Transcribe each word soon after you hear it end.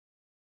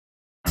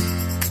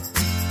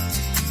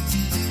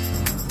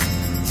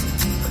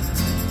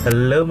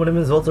Hello, my name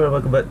is Walter and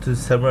welcome back to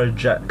Samurai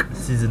Jack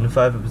Season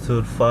 5,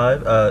 Episode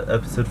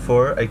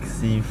 4,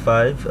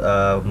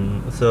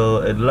 XC5. So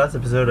in the last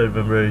episode I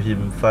remember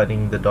him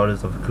finding the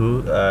daughters of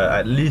Aku.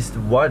 At least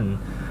one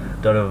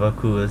daughter of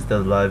Aku is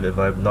still alive if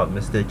I'm not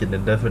mistaken,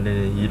 and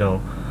definitely,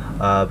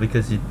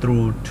 because he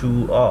threw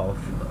two off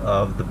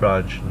of the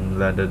branch and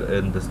landed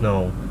in the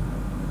snow.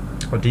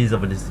 But he's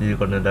obviously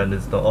gonna land in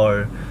the snow,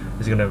 or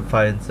he's gonna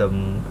find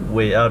some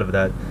way out of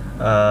that.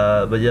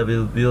 But yeah,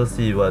 we'll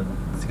see what's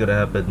gonna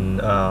happen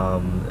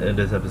in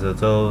this episode.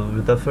 So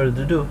without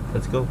further ado,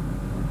 let's go.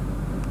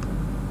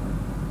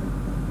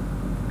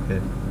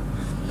 Okay,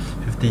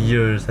 50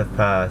 years have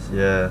passed.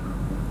 Yeah,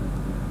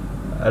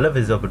 I love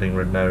his opening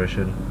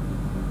narration.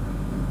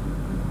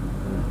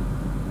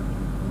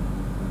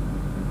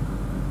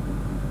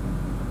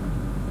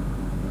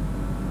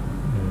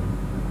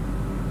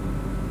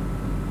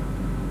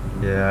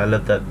 Yeah, I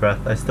love that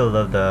breath. I still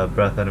love the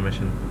breath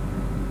animation.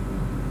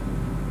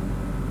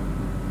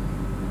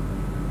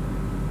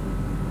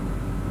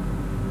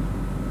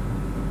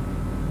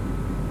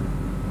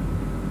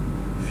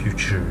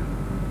 Future.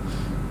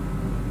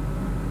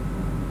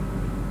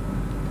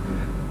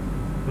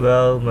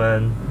 Well,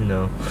 man,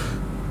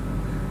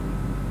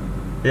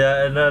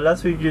 Yeah, and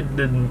last week it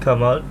didn't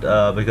come out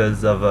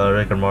because of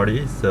Rick and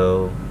Morty,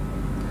 so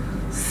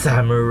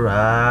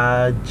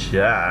Samurai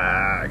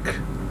Jack.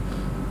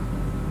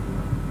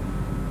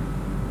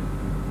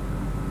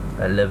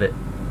 I love it.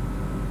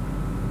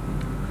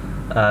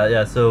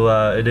 Yeah, so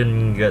it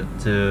didn't get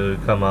to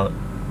come out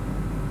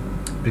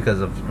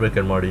because of Rick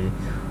and Morty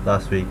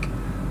last week.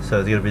 So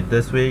it's gonna be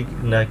this week,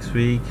 next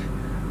week,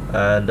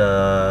 and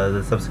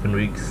the subsequent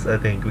weeks, I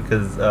think,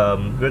 because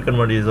Rick and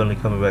Morty is only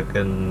coming back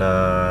in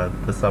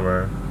the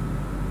summer,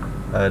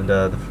 and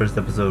the first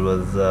episode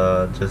was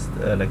just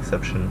an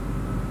exception.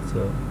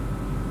 So,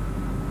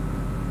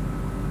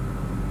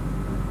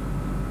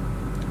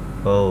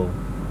 oh,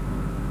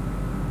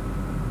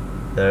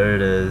 there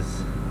it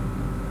is.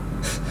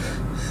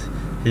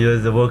 He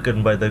was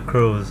awoken by the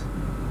crows.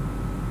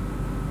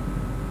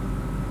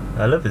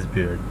 I love his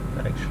beard,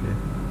 actually.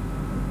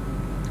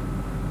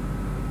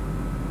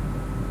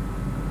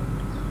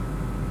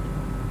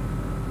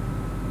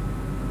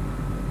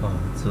 Oh,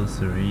 it's so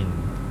serene.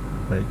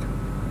 Like,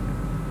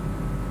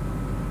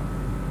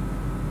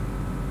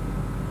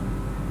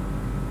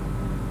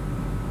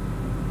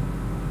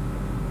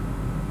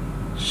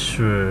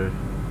 sure,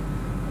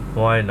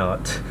 why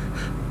not?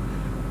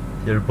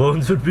 Your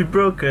bones would be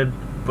broken,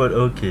 but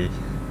okay.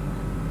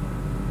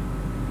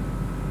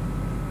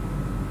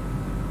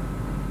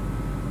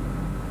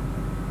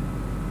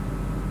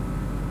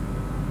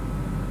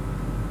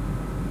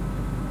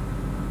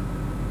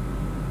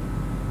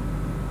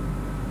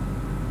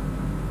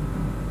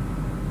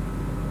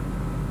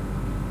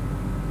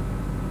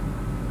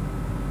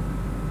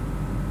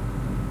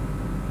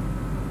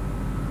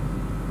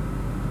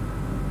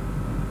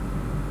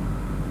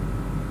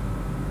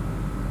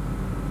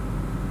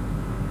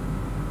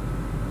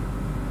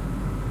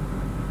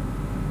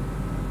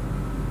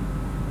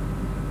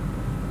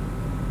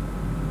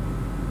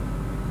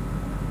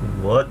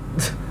 What?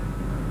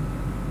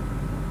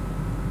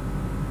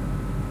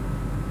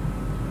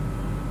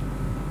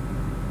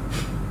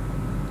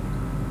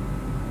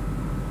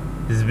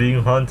 He's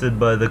being haunted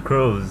by the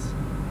crows.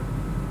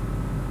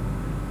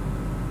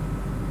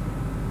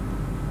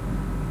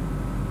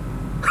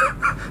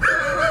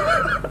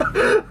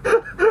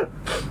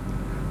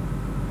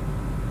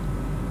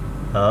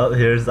 Oh,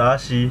 here's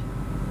Ashi.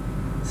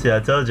 See, I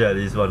told you at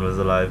least one was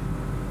alive.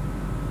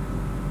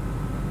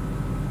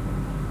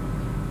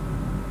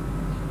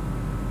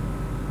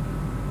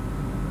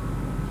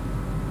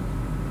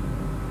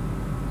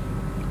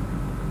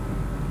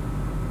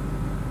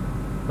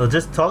 Well,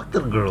 just talk to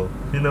the girl,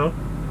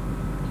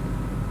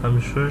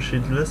 I'm sure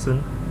she'd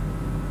listen.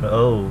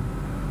 Oh.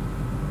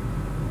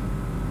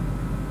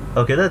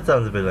 Okay, that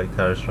sounds a bit like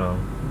Tara Strong.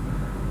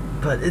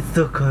 But it's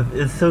so good.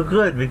 It's so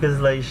good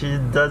because, like, she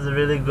does a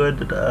really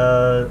good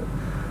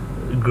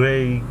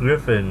Grey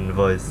Griffin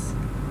voice.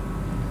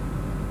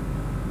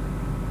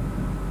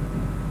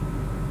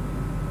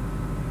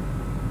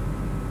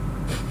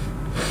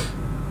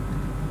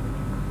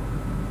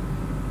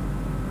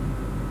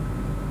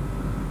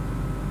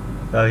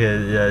 Okay,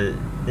 yeah,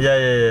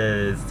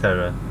 it's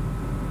Tara.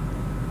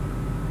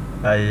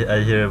 I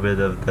hear a bit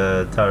of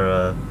the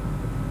Tara.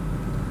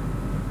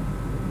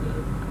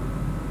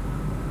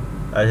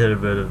 I hear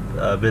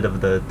a bit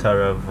of the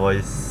Tara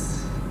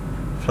voice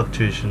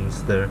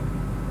fluctuations there.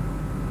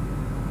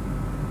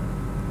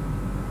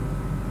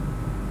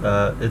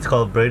 It's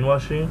called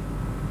brainwashing.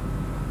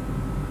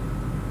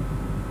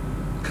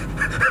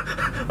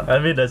 I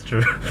mean, that's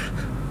true.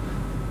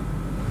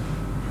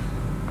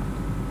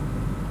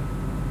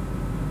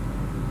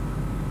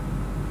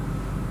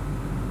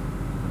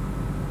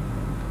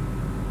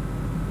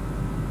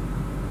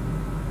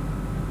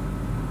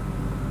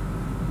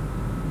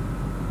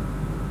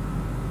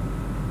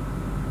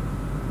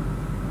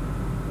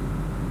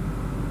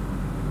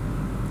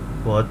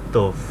 What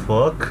the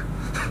fuck?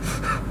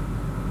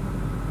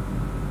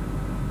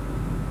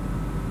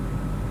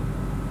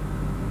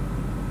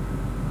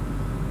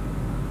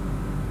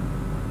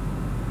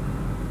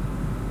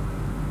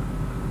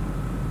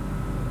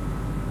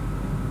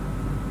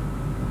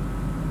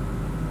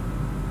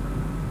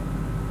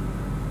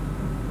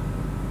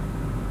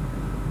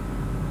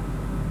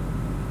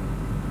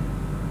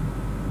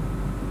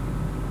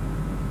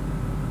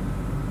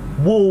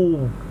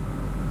 Whoa!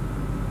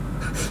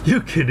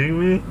 You kidding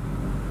me?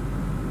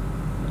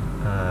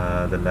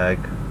 The lag.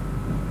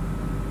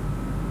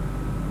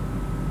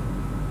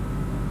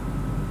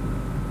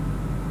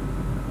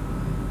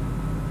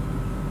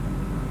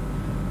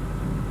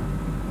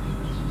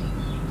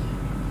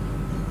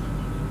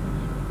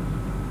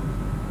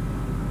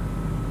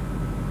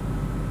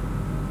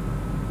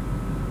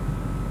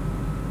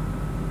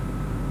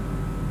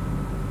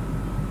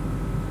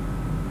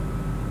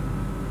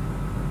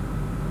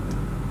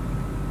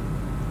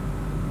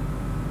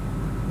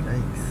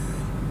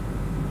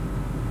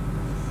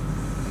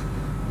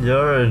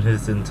 You're in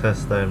his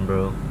intestine,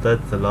 bro.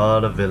 That's a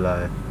lot of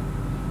villi.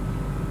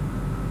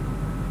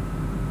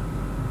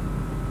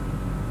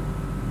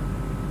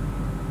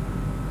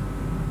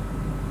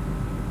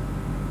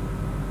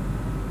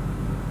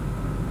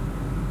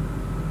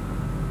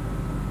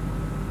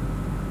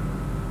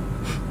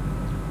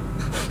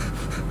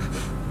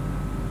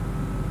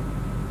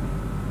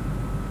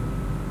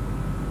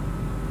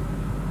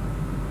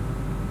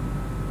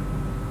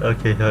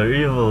 Okay, her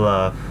evil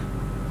laugh.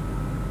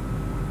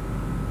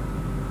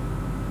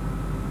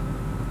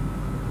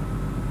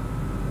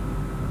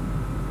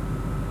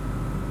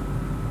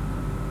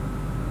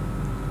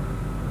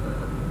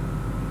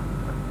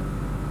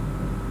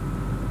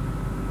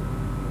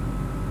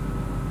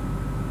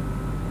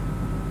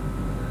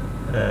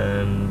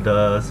 And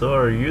so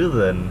are you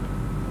then.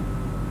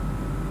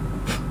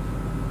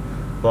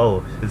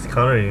 Wow, his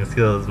countering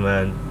skills,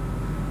 man.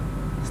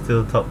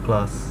 Still top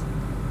class.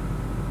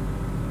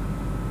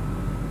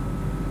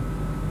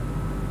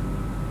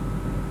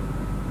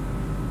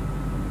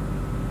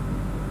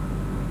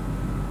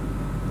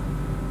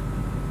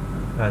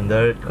 And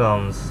there it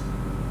comes.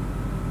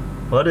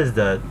 What is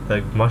that?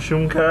 Like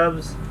mushroom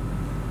crabs?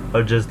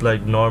 Or just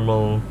like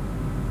normal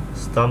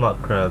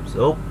stomach crabs?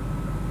 Oh!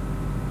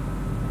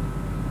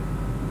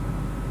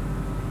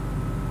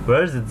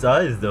 Where's its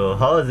eyes though?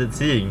 How is it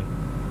seeing?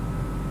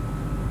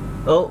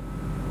 Oh!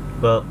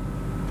 Well,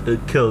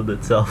 it killed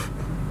itself.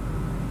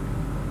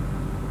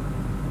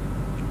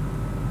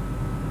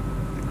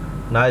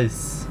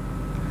 Nice.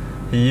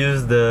 He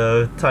used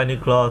the tiny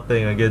claw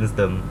thing against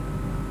them.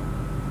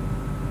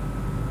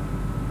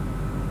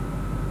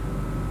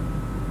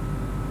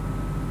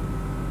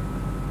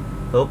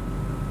 Oh,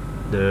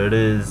 there it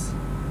is.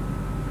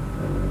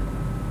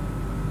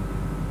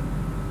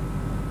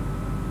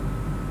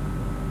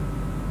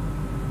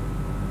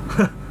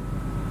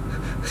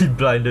 He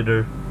blinded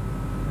her.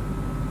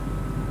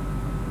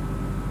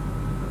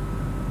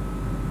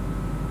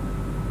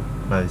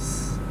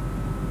 Nice.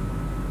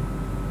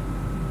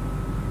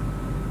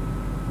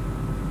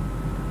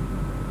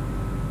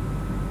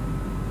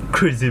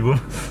 Crazy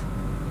woman.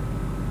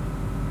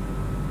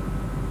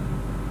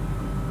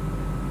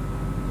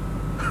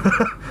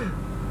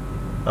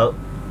 Oh,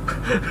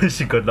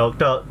 she got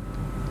knocked out.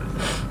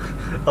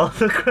 All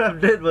the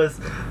crab did was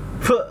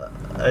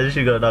and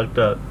she got knocked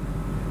out.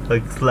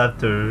 Like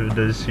slapped her and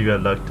then she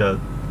got knocked out.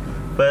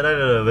 But I don't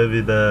know,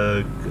 maybe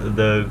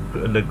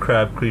the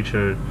crab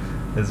creature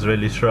is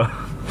really strong.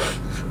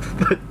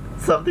 But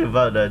something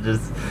about that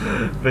just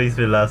makes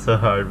me laugh so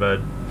hard,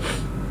 man.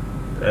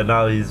 And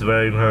now he's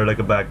wearing her like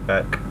a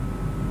backpack.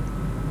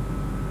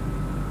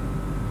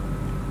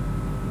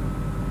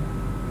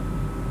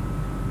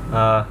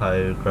 Ah,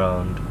 higher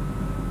ground.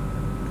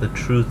 The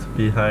truth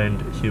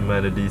behind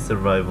humanity's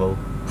survival.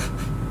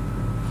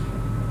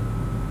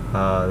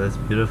 Ah, that's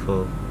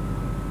beautiful.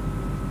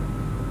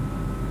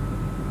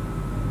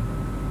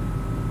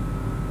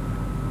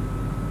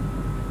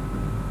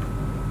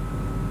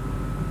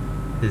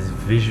 His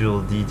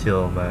visual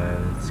detail,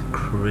 man, it's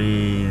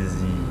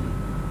crazy.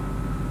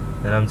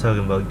 And I'm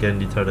talking about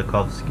Gendy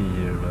Tartakovsky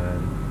here,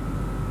 man.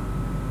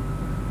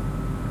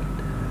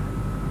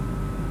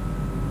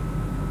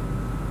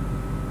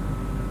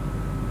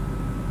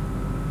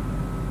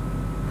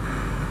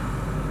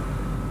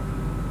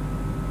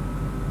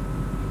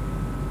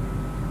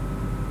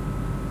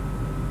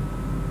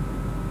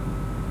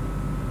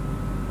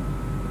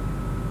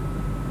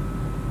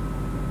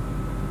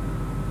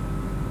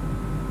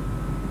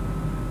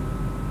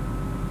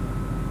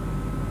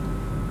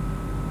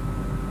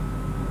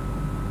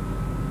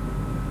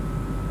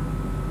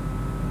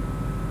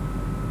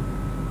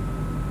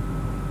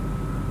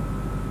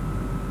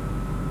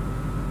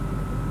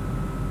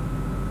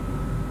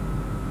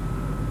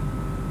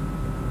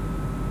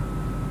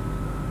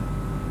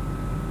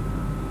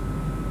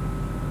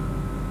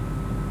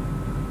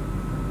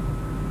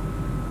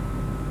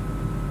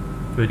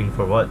 Waiting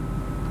for what?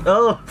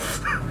 Oh!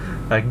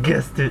 I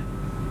guessed it.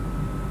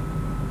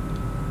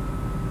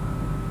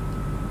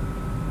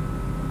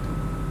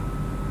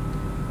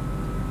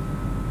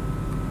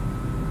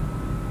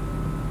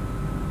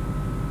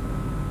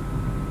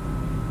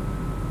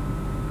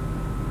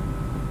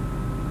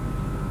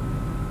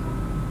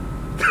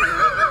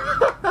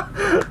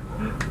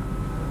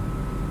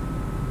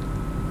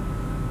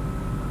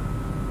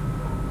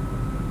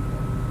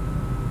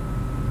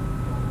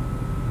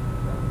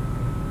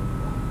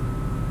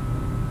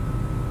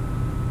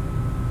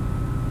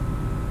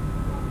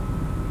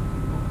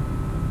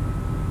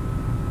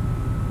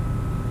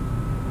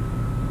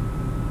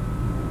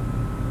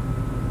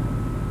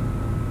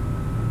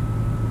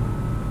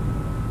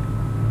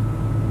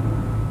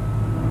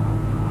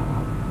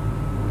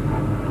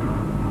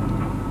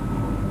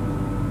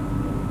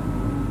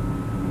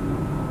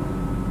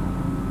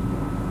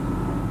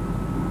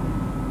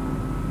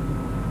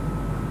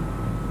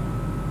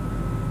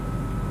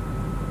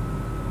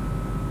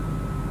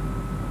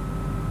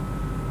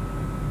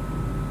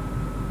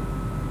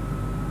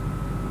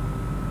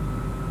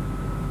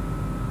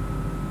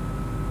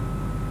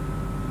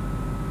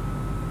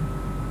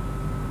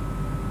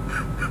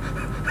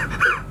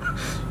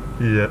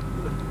 Yeah.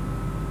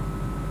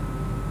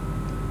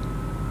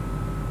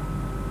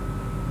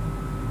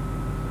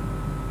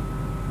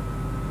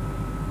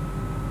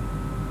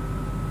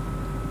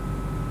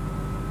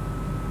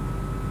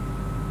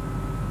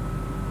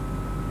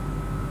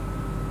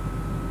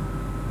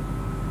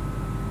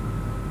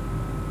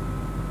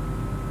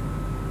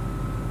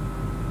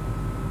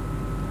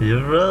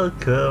 You're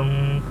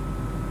welcome.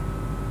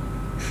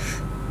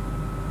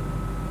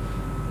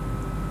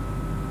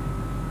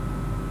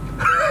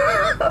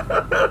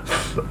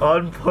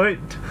 On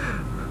point.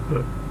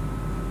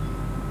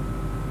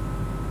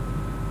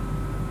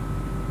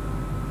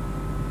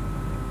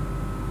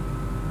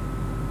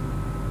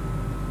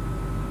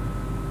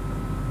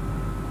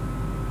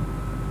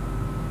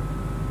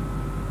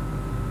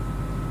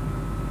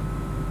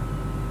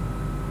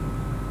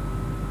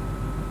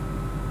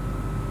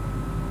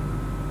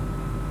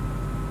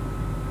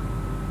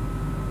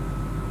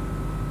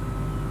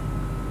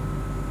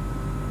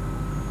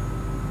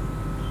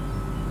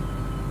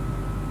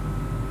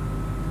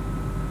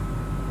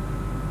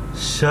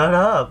 Shut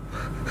up.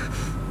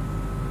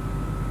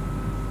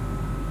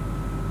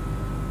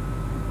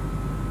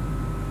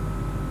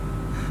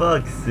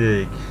 Fuck's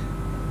sake.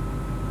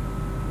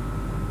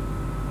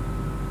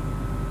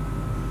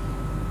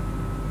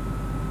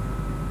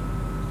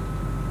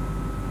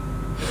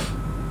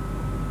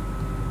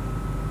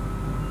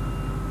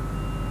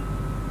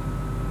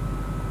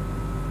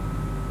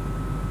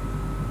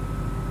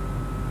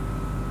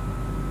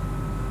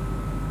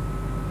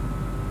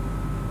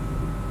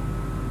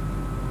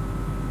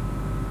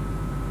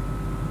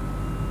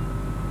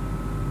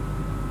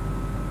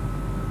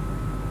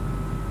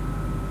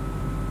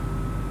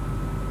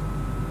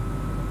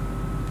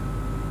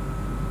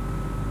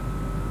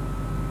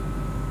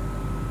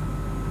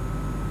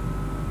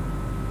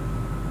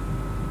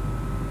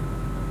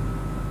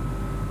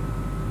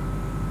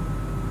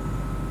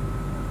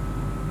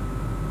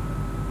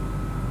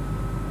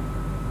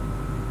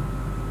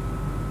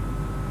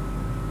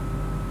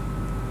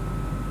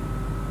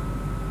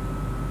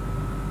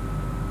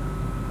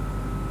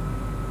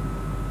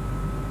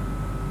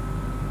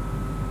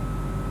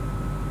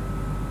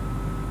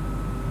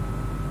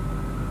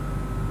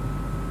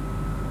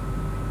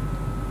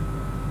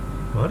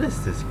 What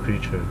is this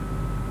creature?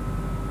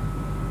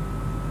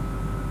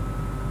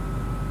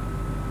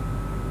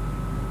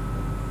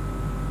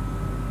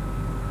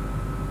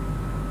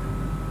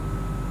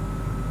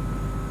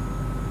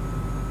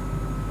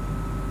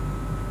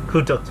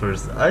 Who talked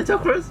first? I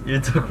talk first? You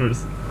talk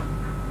first.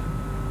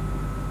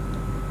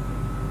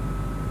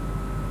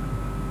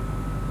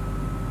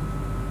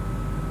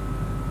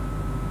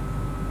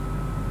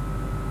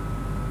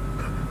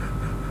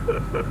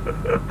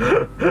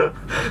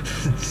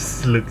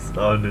 Just looks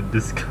on in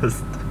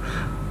disgust.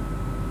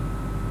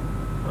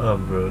 Oh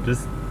bro,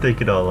 just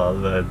take it all out,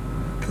 man.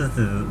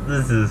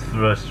 This is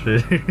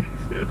frustrating.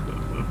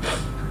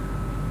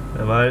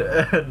 I'm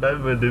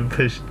an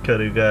impatient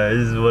kind of guy. I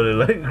just want to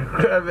like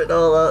grab it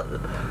all out.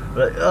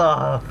 Like,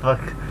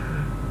 fuck.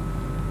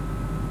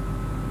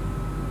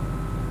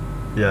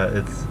 Yeah,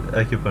 it's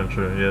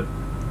acupuncture, yeah.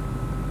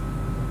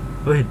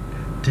 Wait,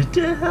 did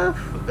they have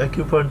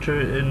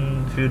acupuncture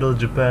in feudal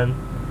Japan?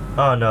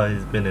 Oh no,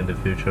 he's been in the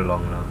future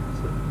long now.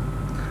 So,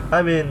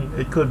 I mean,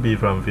 it could be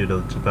from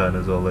feudal Japan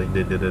as well, like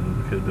they did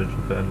in feudal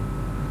Japan.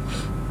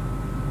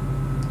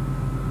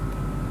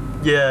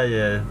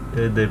 Yeah,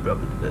 they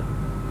probably did.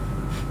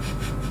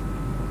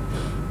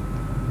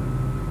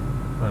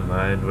 My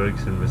mind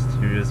works in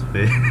mysterious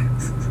ways.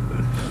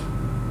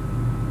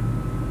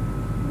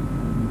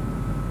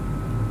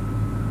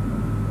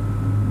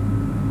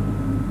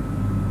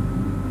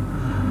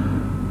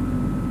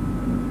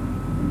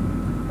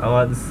 I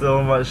want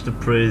so much to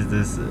praise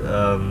this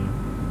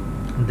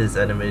this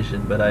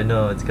animation, but I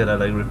know it's kinda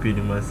like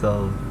repeating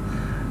myself,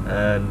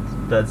 and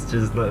that's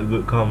just not a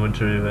good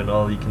commentary when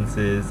all you can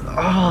say is,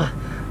 "Oh,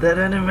 that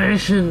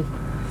animation!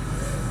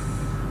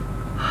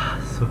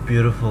 So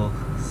beautiful,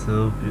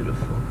 so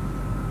beautiful."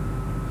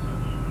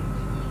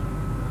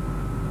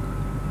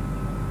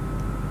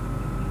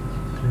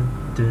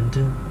 Dun, dun,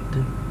 dun,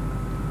 dun.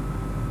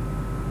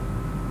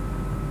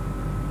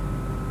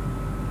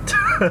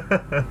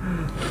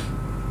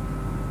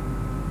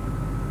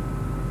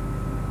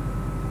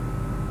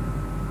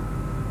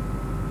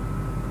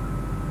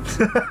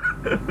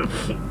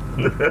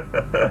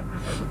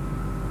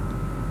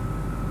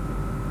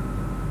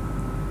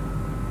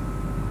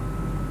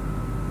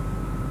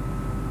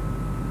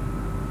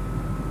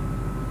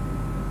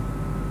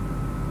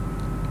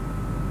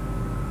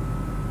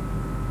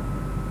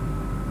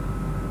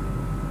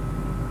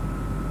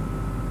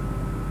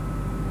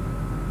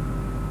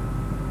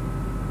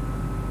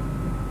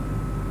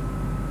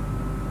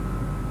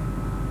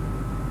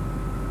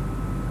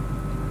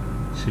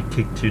 She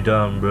kicked you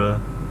down, bruh.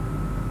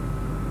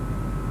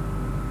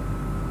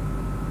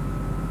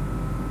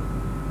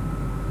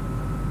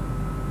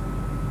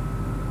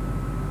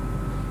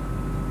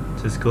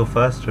 Just go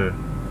faster.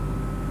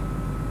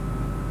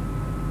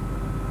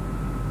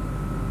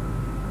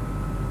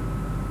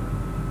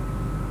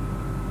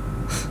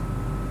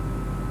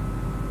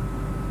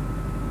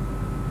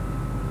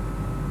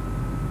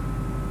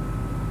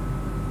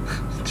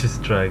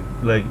 drag.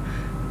 Like,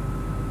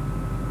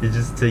 it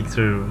just takes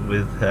her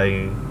with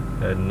hanging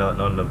and not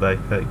on the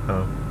backpack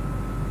now.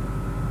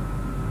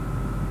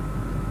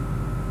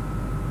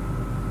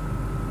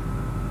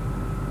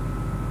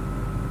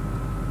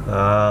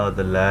 Ah,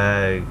 the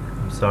lag.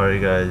 I'm sorry,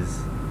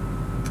 guys.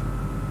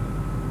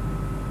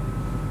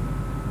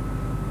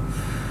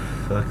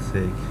 Fuck's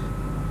sake.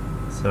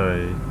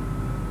 Sorry.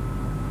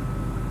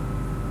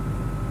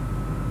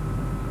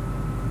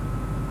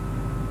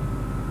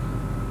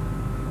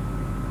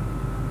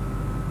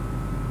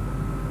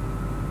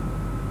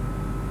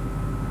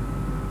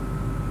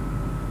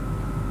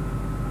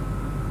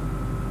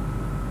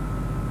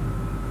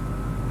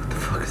 What the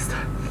fuck is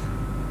that?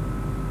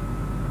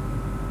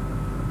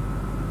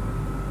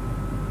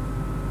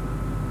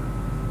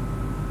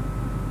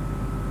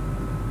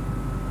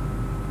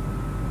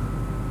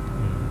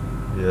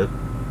 Yep.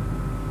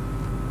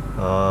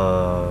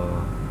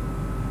 Oh.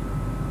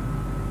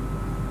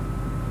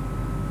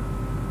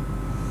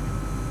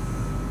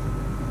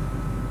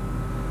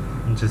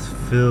 I'm just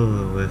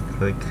filled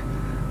with like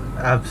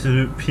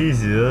absolute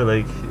peace, you know?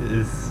 Like,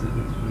 it's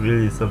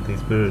really something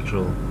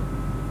spiritual.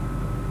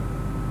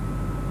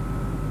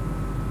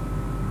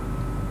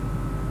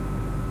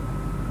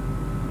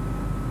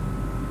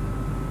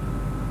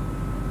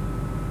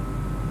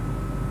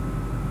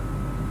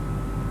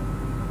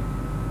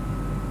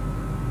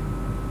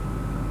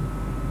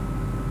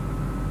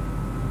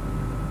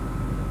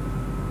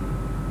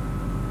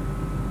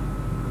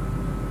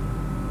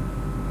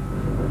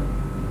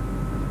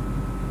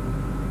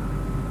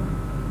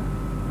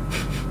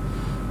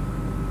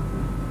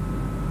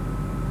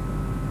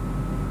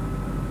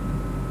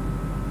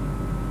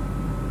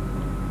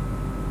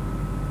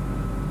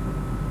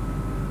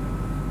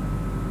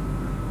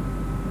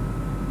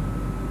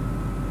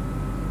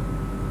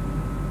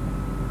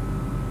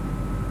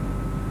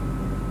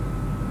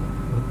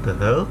 What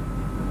the hell?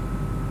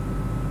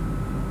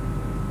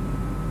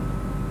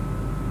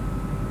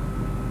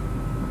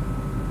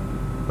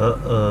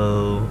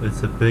 Uh-oh,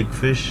 it's a big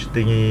fish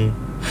thingy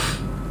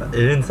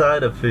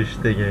inside a fish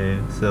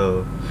thingy,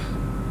 so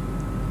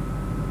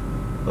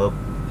oh.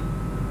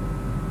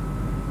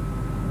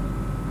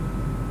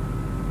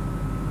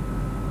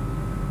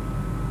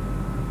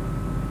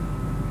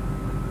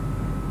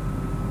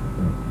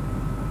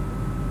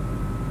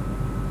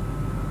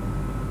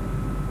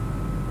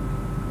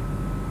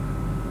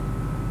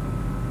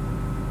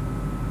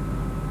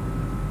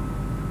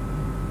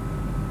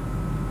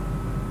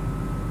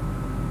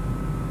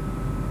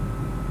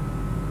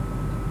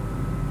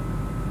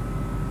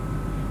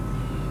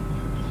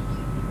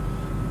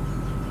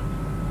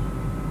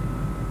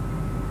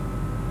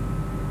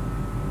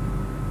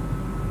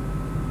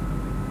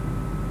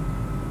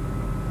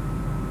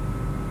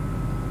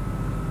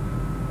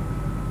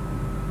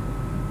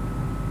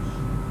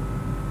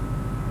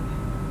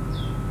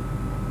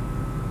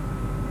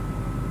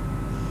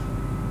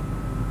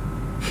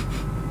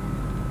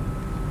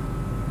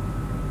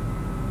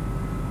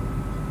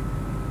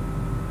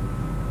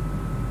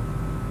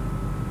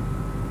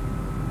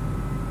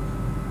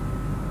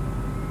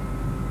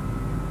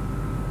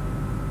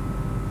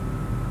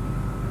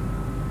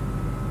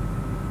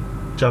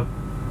 Jump.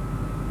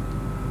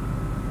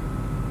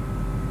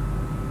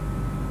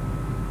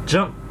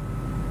 Jump.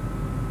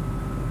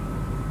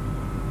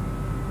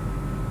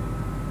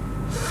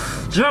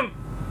 Jump.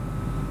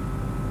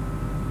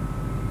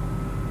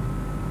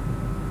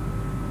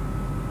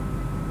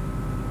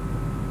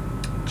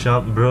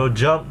 Jump, bro,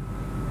 jump.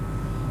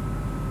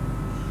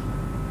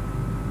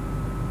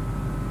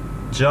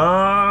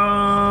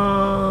 Jump.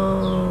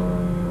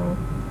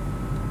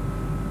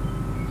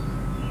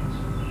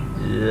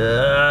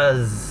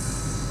 Yes.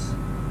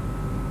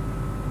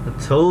 I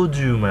told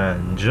you,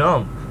 man,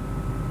 jump.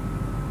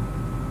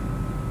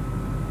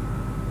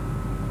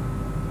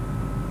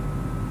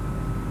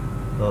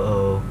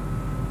 Uh-oh.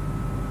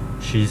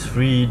 She's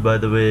freed, by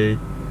the way.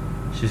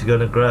 She's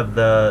gonna grab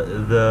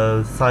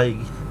the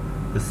scythe.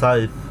 The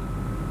scythe.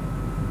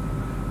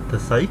 The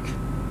scythe?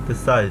 The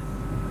scythe.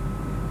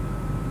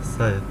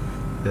 Scythe.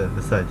 Yeah,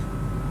 the scythe.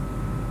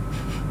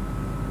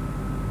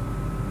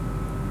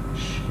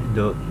 She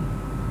don't.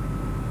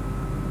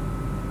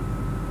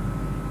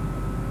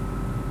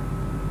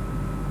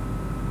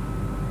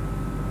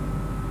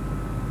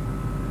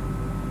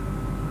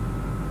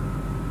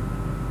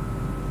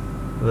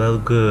 Well,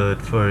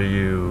 good for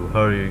you.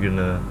 How are you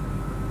gonna?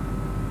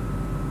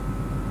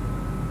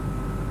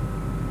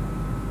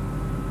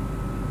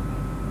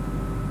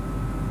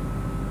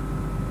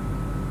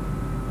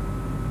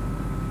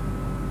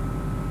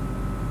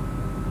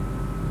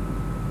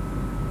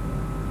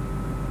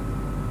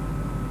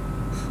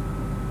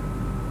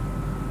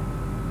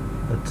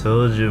 I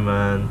told you,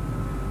 man.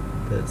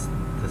 That's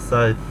the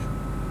scythe.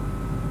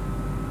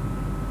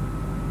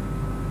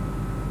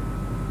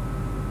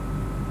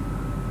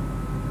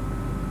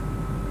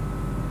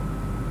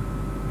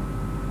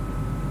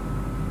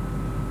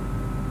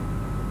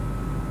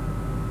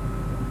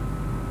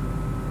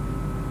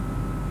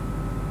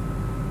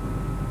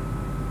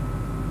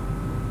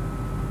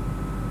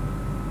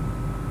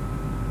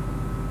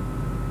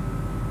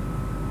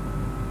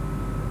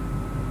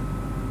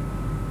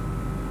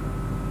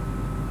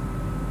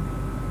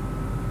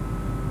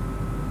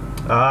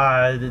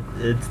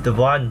 It's the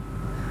one.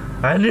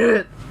 I knew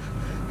it.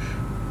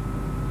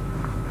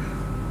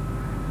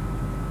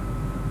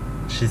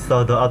 She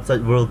saw the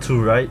outside world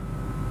too, right?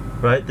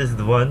 Right? This is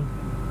the one.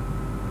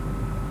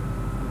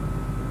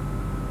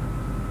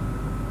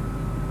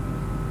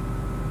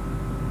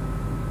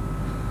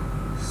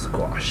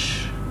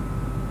 Squash.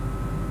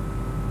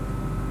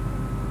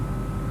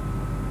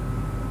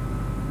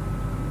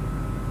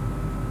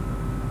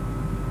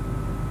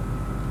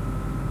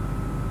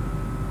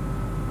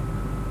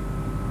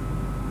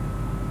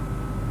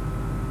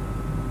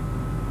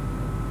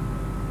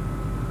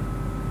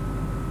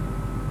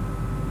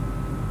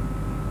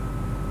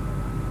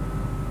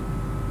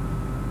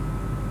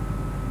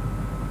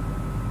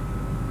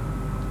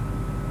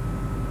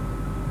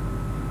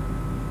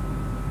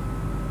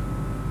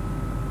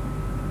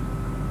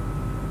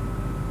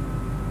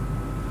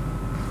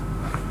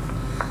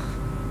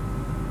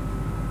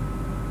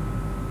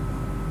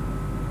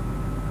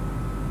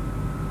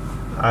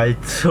 I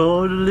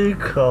totally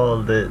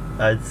called it.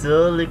 I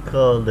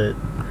called it.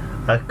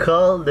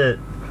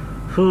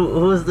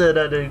 Who's that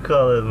I didn't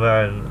call it,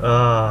 man?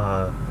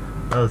 That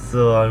was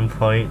so on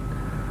point.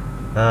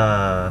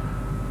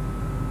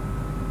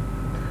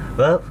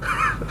 Well,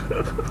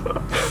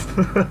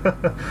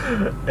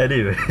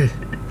 anyway.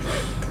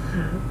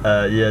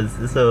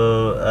 Yes,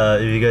 so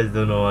if you guys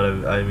don't know what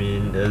I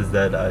mean, is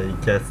that I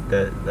guess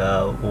that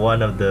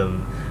one of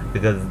them,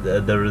 because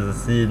there was a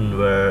scene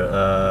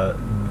where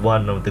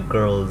one of the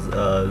girls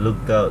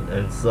looked out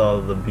and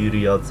saw the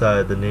beauty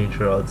outside, the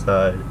nature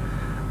outside,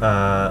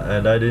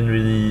 and I didn't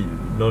really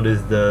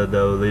notice the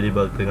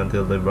ladybug thing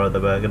until they brought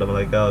that back, and I'm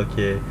like, oh,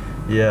 okay,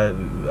 yeah,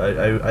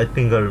 I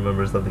think I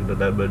remember something like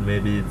that, but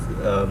maybe it's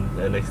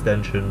an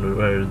extension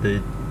where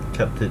they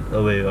kept it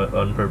away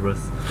on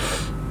purpose,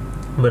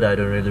 but I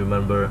don't really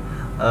remember.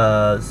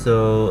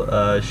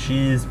 So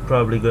she's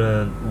probably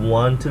gonna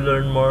want to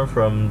learn more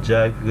from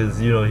Jack,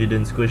 because you know he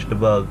didn't squish the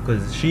bug,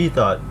 because she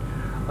thought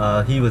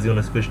he was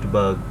gonna squish the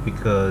bug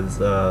because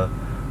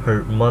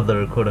her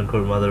mother, quote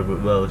unquote mother,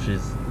 but well,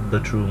 she's the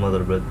true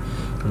mother, but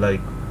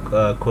like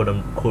quote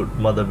unquote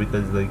mother,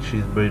 because like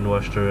she's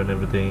brainwashed her and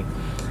everything,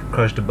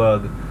 crushed the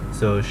bug.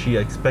 So she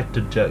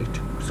expected Jack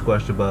to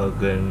squash the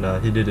bug, and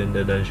he didn't,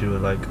 and then she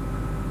was like,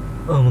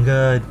 oh my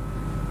god,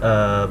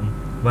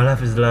 my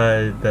life is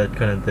like that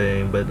kind of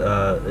thing, but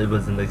it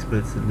wasn't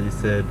explicitly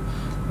said,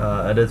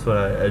 and that's what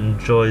I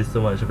enjoy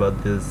so much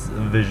about this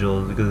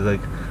visuals, because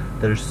like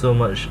there's so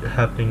much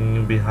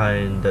happening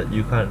behind that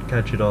you can't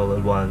catch it all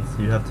at once.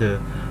 You have to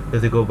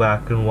go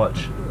back and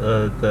watch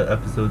the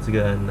episodes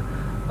again,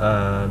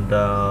 and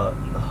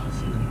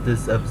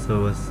this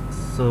episode was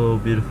so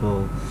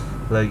beautiful.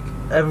 Like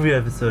every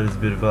episode is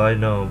beautiful, I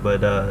know,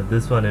 but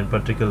this one in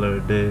particular,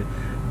 they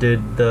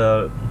did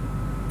the,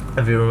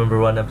 if you remember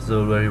one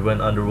episode where he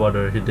went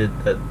underwater, he did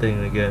that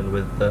thing again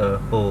with the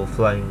whole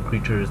flying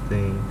creatures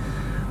thing.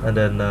 And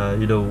then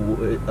you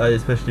know, I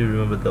especially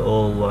remember the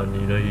old one,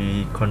 you know,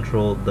 he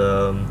controlled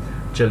the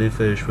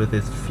jellyfish with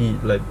his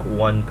feet. Like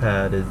one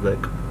pad is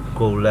like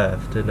go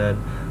left, and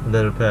then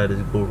another pad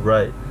is go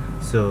right.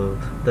 So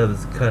that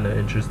was kind of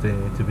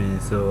interesting to me.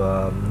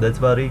 So that's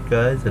about it,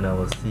 guys, and I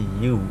will see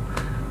you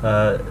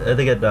at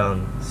the get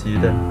down. See you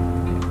then.